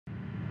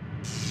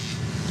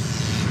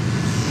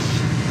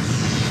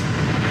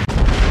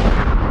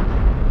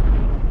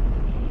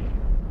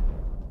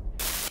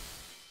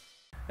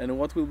And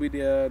what will be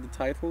the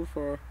title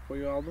for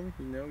your album?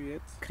 You know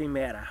yet?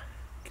 Krimh.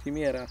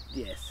 Krimh.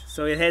 Yes.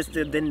 So it has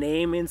the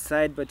name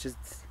inside, but just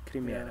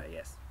Krimh.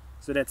 Yes.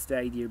 So that's the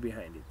idea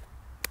behind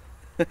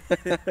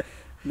it.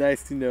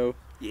 Nice to know.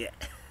 Yeah.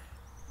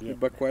 The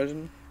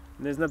Bakwajan?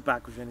 There's no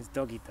Bakwajan, it's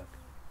doggy talk.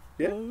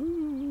 Yeah?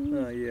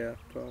 Yeah,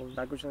 probably.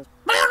 Bakwajan.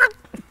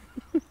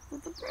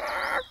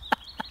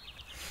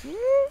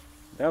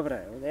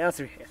 Dobra, what else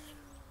we have?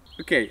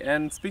 Okay,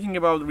 and speaking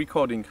about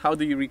recording, how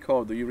do you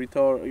record? Do you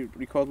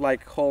record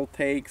like whole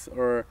takes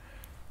or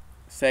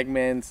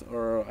segments,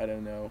 or I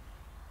don't know?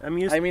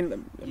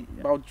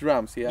 About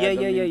drums, yeah?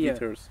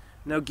 Guitars.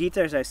 No,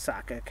 guitars I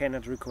suck. I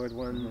cannot record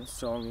one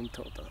song in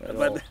total.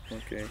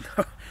 Okay.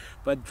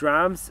 But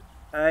drums,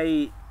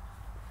 when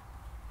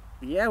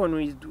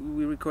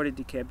we recorded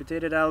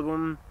Decapitated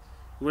album,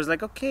 it was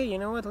like, okay, you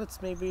know what?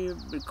 Let's maybe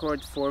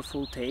record 4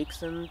 full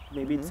takes, and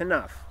maybe it's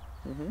enough.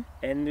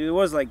 And it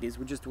was like this.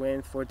 We just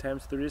went 4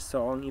 times through the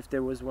song. If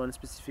there was one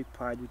specific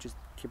part, we just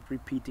kept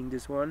repeating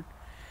this one.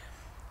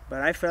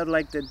 But I felt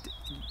like that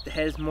it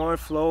has more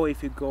flow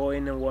if you go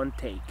in a one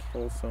take.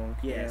 Whole song.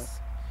 Yes.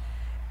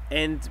 Yeah.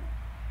 And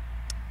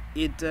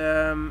it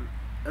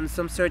on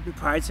some certain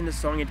parts in the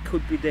song, it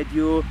could be that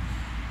you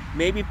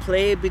maybe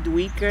play a bit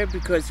weaker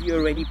because you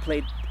already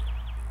played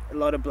a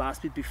lot of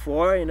blast beat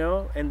before, you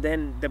know, and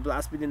then the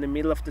blast beat in the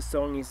middle of the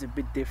song is a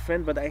bit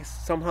different, but I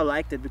somehow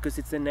liked it because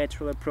it's a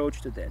natural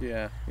approach to that.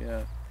 Yeah.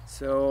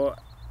 So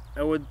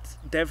I would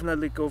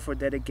definitely go for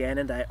that again,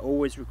 and I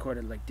always record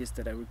it like this,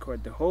 that I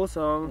record the whole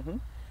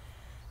song,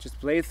 just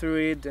play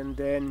through it, and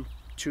then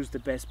choose the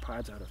best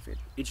parts out of it.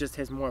 It just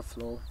has more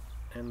flow,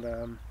 and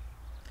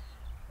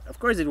of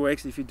course it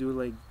works if you do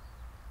like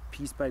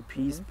piece by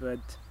piece,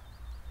 but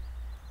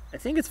I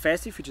think it's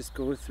fast if you just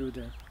go through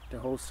the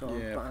whole song.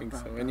 Yeah, I think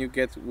so. And you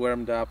get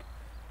warmed up.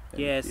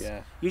 Yes.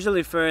 Yeah.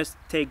 Usually first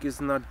take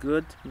is not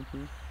good.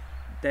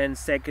 Then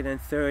second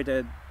and third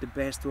are the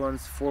best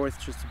ones. Fourth,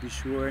 just to be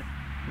sure.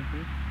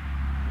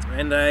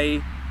 And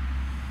I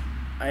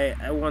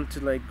want to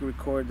like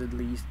record at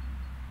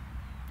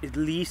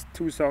least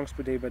 2 songs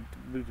per day, but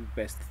will be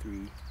best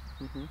 3.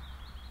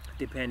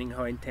 Depending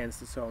how intense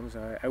the songs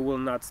are. I will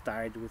not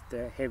start with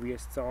the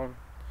heaviest song.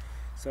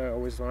 So I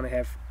always want to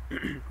have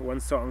one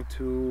song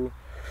to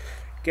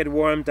get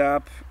warmed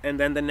up, and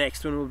then the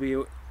next one will be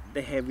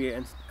the heavier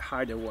and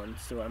harder one.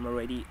 So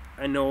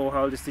I know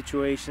how the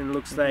situation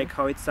looks like,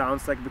 how it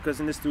sounds like,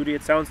 because in the studio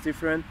it sounds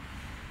different.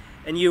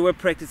 And you were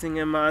practicing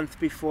a month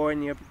before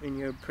in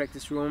your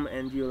practice room,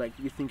 and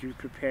you think you're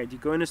prepared. You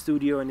go in the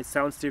studio and it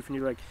sounds different.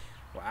 You're like,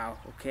 wow,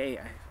 okay,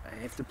 I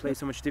have to play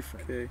so much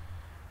different. Okay.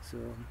 So,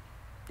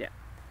 yeah.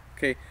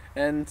 Okay,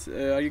 and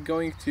are you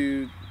going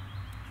to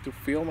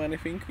film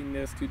anything in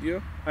the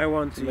studio? I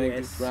want to, make yes.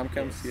 these drum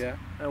cams, yes.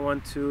 I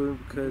want to,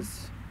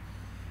 because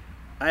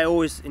I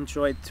always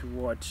enjoyed to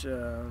watch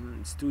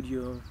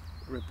studio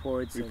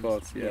reports.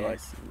 Like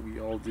we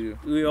all do.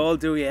 We all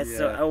do, yes. Yeah.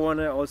 So I want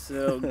to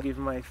also give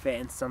my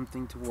fans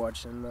something to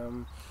watch,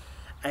 and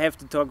I have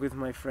to talk with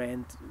my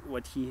friend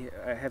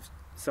I have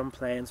some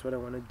plans what I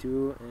want to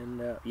do,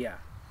 and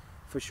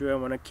for sure I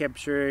want to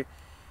capture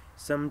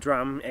some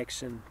drum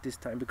action this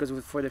time, because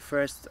for the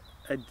first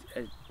I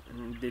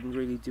didn't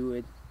really do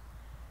it,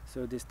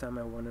 so this time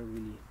I want to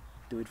really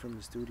do it from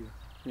the studio.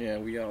 Yeah,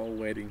 we are all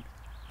waiting.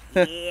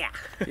 Yeah.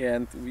 Yeah,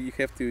 and we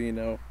have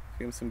to,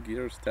 film some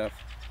guitar stuff.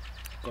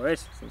 Of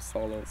course. Some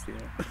solos,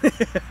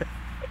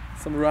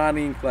 some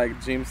running, like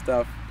gym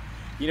stuff.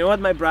 You know what?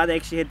 My brother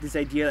actually had this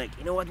idea, like,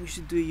 you know what? We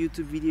should do a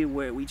YouTube video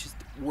where we just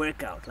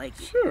work out, like.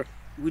 Sure.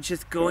 We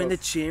just go in the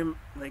gym,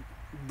 like,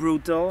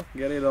 brutal.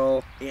 Get it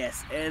all.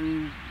 Yes,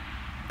 and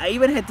I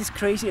even had this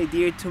crazy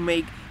idea to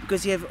make,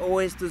 because you have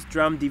always those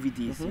drum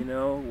DVDs,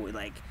 where,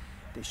 like,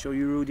 they show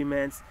you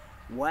rudiments.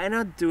 Why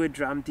not do a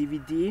drum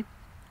DVD,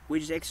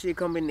 which is actually a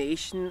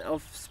combination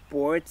of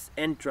sports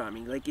and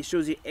drumming? Like, it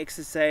shows you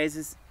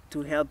exercises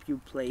to help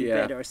you play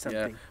better or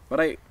something. Yeah. But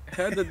I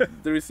heard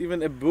that there is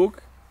even a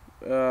book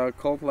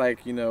called, like,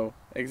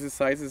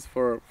 exercises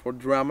for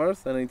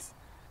drummers, and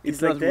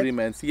it's not like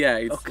rudiments. Yeah,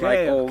 it's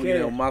like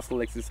all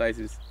muscle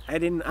exercises. I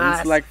didn't ask.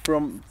 It's like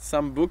from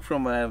some book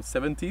from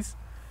 70s.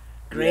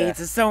 Great, yeah.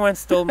 So someone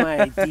stole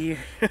my idea.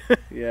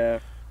 Yeah.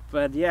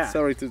 But yeah.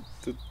 Sorry to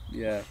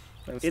yeah.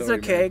 It's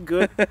okay, man.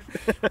 Good.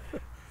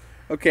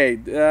 Okay.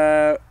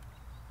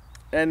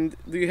 And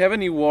do you have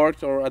any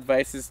words or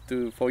advices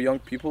for young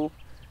people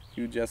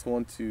who just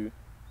want to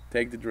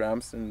take the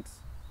drums and?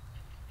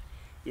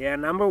 Yeah,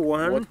 number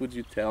one. What would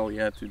you tell?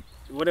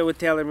 What I would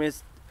tell them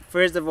is,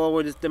 first of all,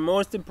 what is the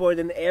most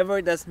important ever,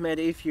 doesn't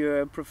matter if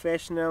you're a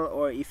professional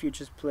or if you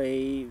just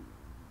play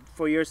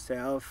for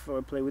yourself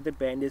or play with the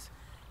band, is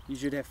you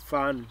should have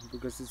fun,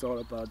 because it's all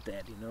about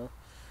that,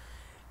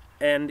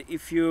 And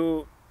if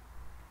you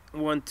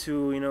want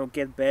to,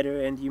 get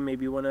better, and you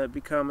maybe want to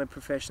become a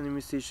professional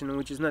musician,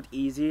 which is not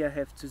easy, I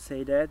have to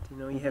say that,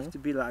 you have to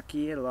be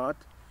lucky a lot,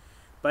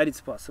 but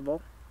it's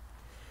possible.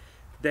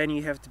 Then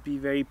you have to be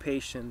very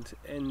patient,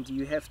 and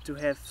you have to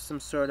have some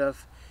sort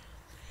of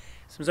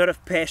some sort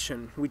of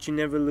passion which you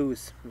never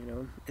lose, you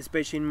know,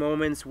 especially in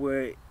moments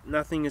where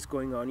nothing is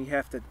going on. You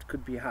have that,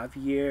 could be half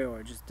year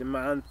or just a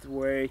month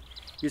where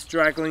you're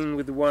struggling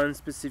with one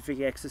specific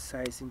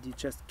exercise and you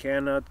just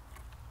cannot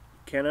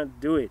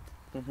do it.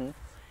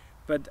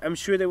 But I'm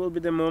sure there will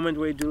be the moment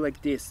where you do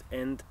like this,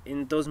 and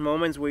in those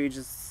moments where you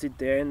just sit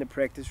there in the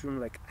practice room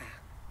like,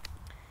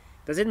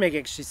 does it make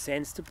actually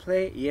sense to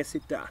play? Yes,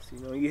 it does. You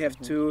know, you have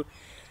to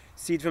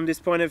see it from this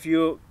point of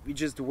view. You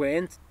just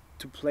went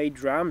to play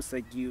drums,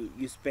 like you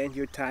spend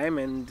your time,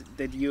 and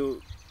that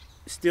you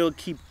still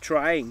keep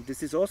trying.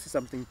 This is also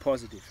something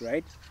positive,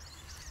 right?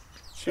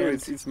 Sure,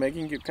 it's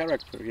making your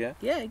character, yeah?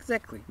 Yeah,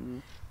 exactly.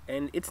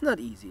 And it's not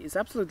easy. It's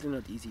absolutely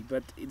not easy,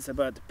 but it's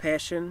about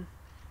passion,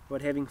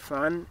 about having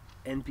fun,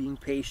 and being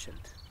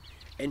patient,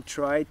 and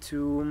try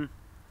to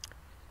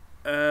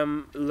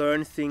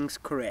learn things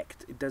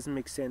correct. It doesn't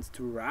make sense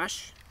to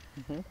rush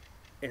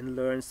and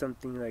learn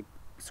something like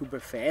super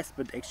fast,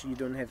 but actually you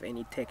don't have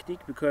any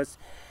technique, because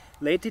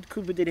later it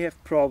could be that you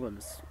have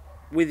problems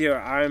with your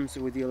arms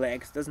or with your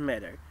legs, doesn't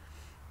matter.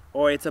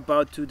 Or it's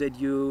about to that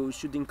you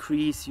should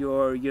increase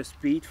your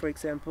speed, for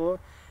example,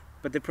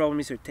 but the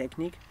problem is your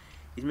technique.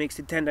 It makes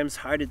it 10 times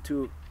harder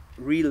to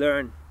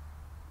relearn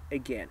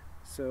again.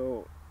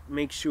 So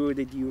make sure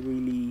that you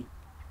really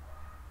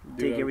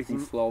take everything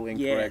slowly and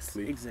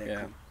correctly. Exactly.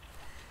 Yeah.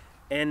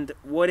 And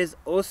what is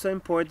also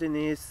important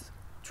is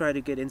try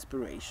to get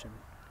inspiration.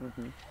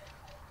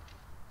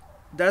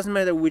 Doesn't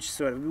matter which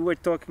sort. We were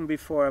talking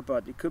before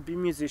about it could be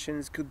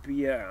musicians, could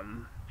be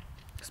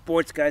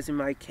sports guys in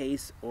my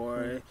case,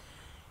 or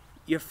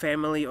your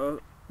family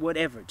or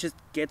whatever. Just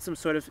get some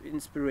sort of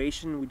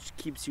inspiration which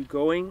keeps you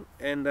going.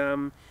 And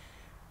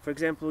for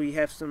example, you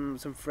have some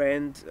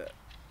friend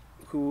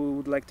who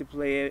would like to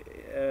play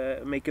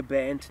make a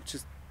band.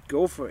 Just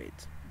go for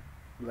it.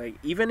 Like,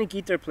 even a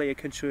guitar player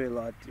can show you a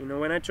lot. You know,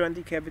 when I joined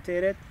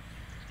Decapitated,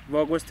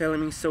 Vog was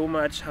telling me so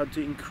much how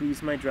to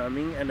increase my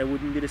drumming, and I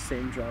wouldn't be the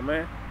same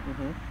drummer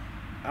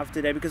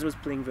after that, because I was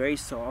playing very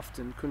soft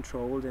and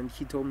controlled, and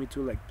he told me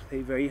to like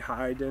play very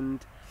hard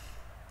and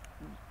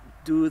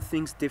do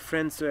things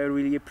different. So I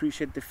really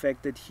appreciate the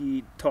fact that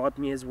he taught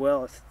me as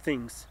well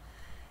things.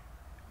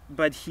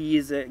 But he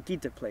is a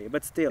guitar player,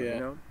 but still, you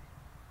know,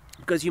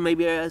 because you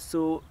maybe are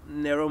so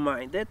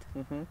narrow-minded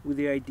with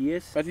your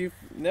ideas. But you've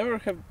never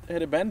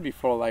had a band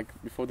before, like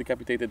before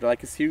Decapitated,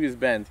 like a serious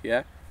band,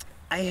 yeah?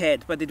 I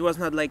had, but it was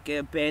not like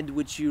a band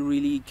which you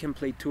really can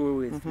play tour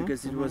with,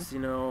 because it was, you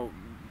know,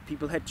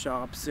 people had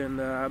jobs, and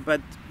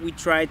but we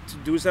tried to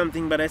do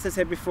something. But as I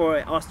said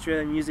before,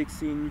 Austrian music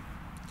scene,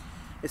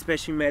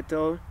 especially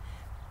metal,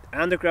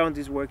 underground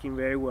is working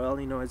very well.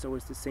 You know, it's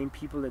always the same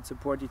people that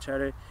support each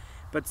other,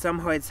 but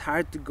somehow it's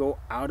hard to go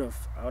out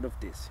of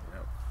this, you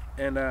know.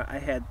 And I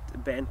had a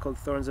band called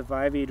Thorns of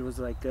Ivy. It was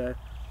like a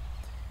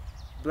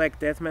black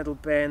death metal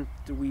band.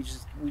 We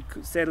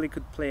sadly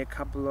could play a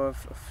couple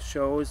of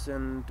shows,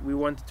 and we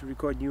wanted to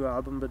record a new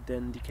album, but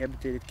then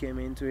Decapitated came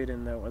into it,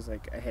 and I was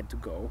like, I had to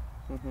go.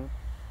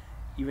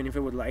 Even if I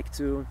would like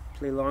to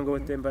play longer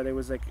with them, but I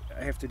was like,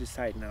 I have to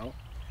decide now.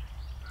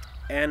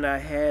 And I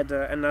had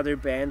another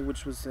band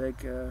which was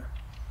like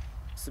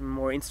some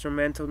more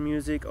instrumental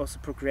music, also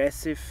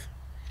progressive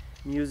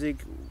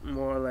music,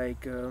 more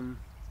like a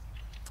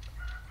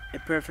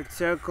perfect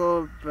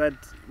circle, but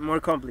more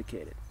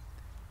complicated.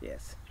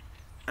 Yes.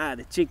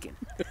 The chicken.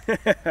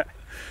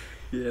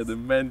 Yeah, the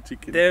man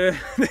chicken. They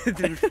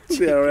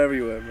are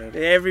everywhere, man.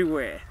 They're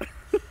everywhere.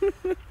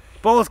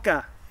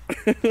 Polska.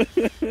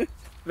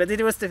 But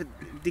it was the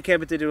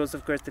Decapitated was,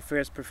 of course, the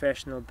first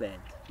professional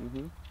band.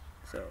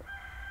 So.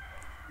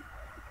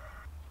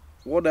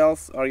 What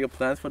else are your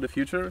plans for the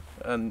future?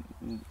 And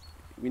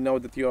we know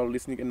that you are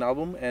listening an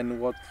album. And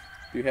what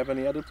do you have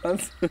any other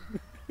plans?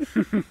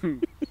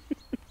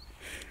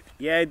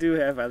 Yeah, I do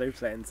have other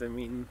plans. I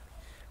mean,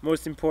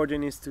 most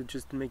important is to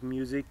just make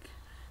music.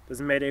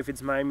 Doesn't matter if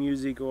it's my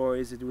music or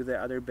is it with the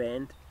other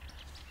band.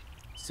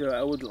 So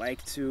I would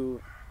like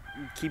to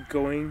keep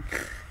going.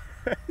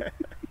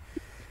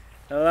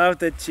 I love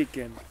that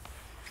chicken.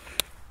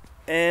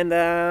 And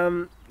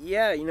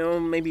yeah, you know,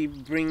 maybe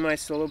bring my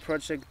solo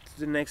project to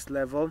the next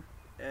level.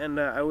 And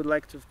I would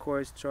like to, of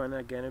course, join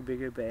again a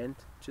bigger band,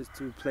 just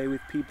to play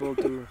with people,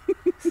 to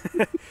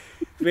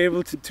be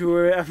able to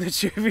tour. I'm not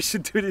sure if we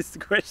should do this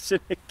question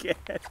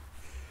again.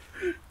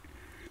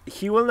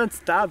 He will not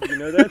stop, you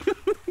know that?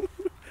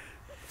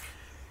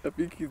 I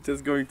think he's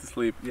just going to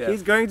sleep. Yeah.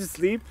 He's going to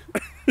sleep.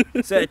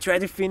 So I try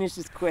to finish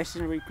this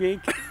question real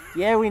quick.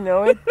 Yeah, we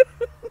know it.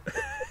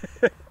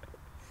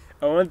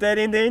 I want that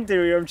in the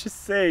interview, I'm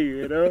just saying,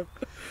 you know.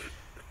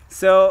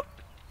 So,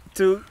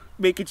 to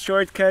make it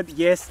shortcut,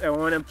 yes, I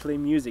want to play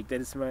music.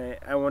 That is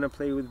I want to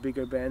play with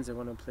bigger bands. I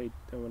want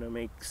to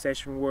make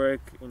session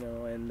work, you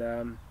know,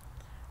 and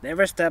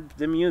never stop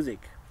the music.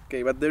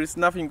 Okay, but there is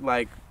nothing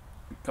like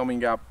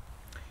coming up,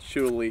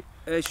 surely.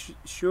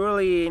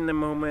 Surely in the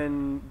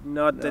moment,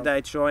 not that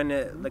I join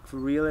like for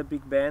real a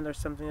big band or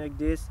something like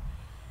this.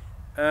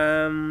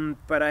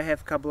 But I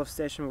have a couple of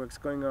session works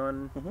going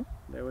on.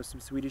 There was some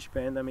Swedish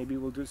band that maybe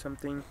we'll do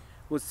something.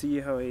 We'll see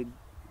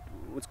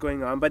what's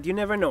going on, but you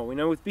never know. You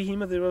know, with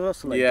Behemoth it was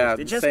also like yeah, this.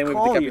 They just same with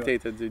call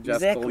Decapitated. They just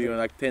Exactly. call you in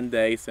like 10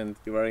 days and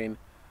you are in.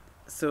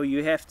 So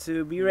you have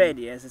to be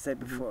ready, as I said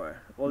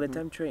before, all the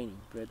time training.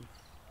 But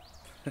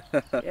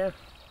yeah,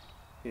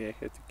 Yeah, you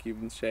have to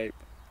keep in shape.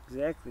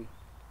 exactly.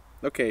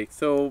 Okay,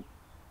 so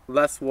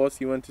last words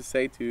you want to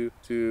say to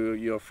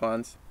your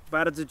fans?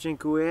 Bardzo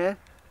dziękuję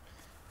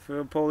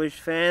for Polish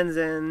fans,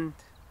 and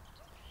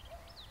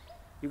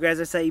you guys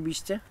are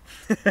zajebiście.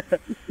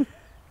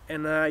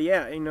 And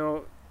yeah, you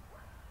know,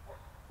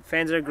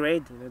 fans are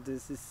great. You know,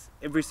 this is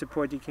every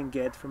support you can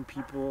get from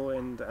people,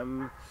 and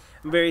I'm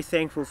very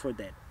thankful for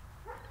that.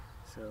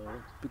 So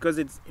because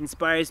it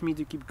inspires me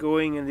to keep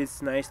going, and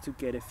it's nice to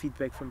get a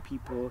feedback from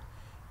people,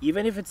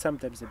 even if it's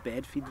sometimes a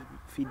bad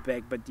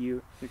feedback. But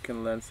you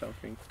can learn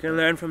something. You can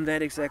learn from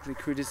that, exactly,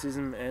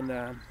 criticism,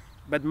 and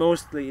but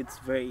mostly it's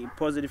very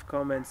positive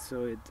comments.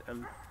 So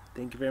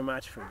thank you very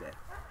much for that.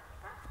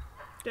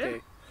 Yeah.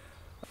 Okay.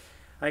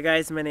 Hi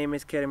guys, my name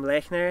is Kerim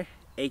Lechner,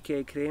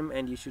 aka Krimh,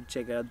 and you should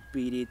check out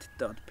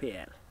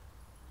beatit.pl.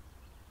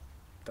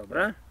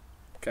 Dobra?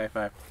 Okay,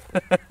 fine.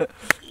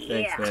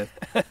 Thanks, man.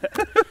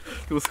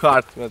 It was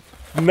hard, but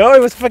No,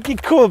 it was fucking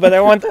cool, but I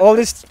want all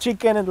this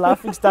chicken and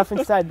laughing stuff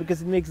inside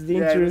because it makes the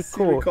intro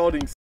cool.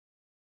 Recording